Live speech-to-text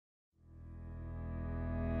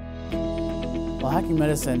Well, Hacking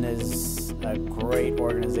Medicine is a great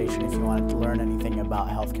organization if you wanted to learn anything about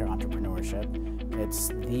healthcare entrepreneurship. It's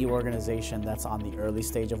the organization that's on the early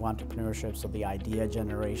stage of entrepreneurship, so the idea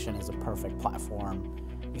generation is a perfect platform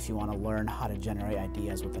if you want to learn how to generate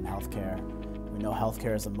ideas within healthcare. We know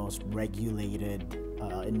healthcare is the most regulated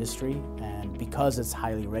industry, and because it's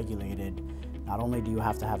highly regulated, not only do you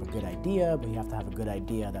have to have a good idea, but you have to have a good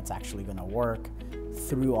idea that's actually going to work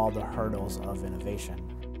through all the hurdles of innovation.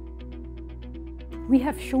 We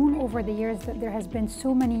have shown over the years that there has been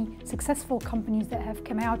so many successful companies that have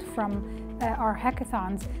come out from our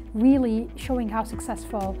hackathons, really showing how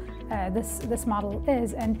successful this model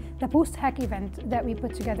is. And the post-hack event that we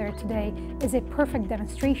put together today is a perfect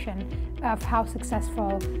demonstration of how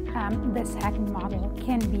successful this hacking model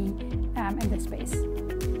can be in this space.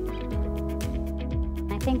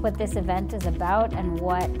 I think what this event is about and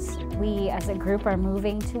what we as a group are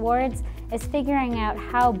moving towards is figuring out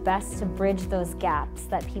how best to bridge those gaps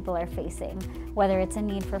that people are facing. Whether it's a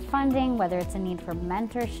need for funding, whether it's a need for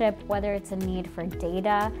mentorship, whether it's a need for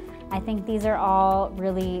data. I think these are all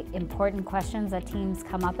really important questions that teams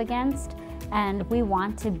come up against, and we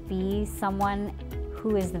want to be someone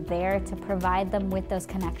who is there to provide them with those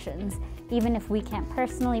connections. Even if we can't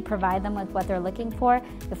personally provide them with what they're looking for,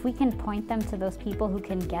 if we can point them to those people who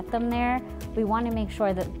can get them there, we want to make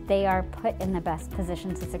sure that they are put in the best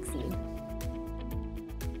position to succeed.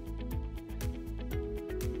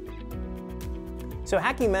 So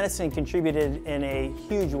Hacking Medicine contributed in a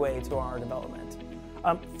huge way to our development.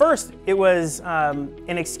 First, it was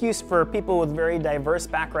an excuse for people with very diverse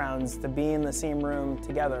backgrounds to be in the same room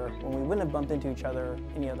together when we wouldn't have bumped into each other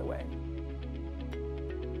any other way.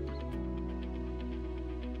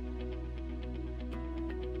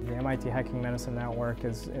 The MIT Hacking Medicine Network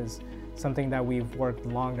is something that we've worked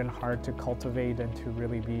long and hard to cultivate and to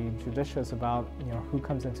really be judicious about, who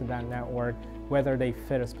comes into that network, whether they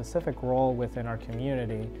fit a specific role within our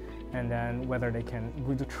community, and then whether they can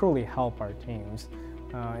truly help our teams.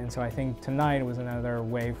 And so I think tonight was another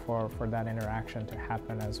way for that interaction to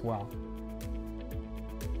happen as well.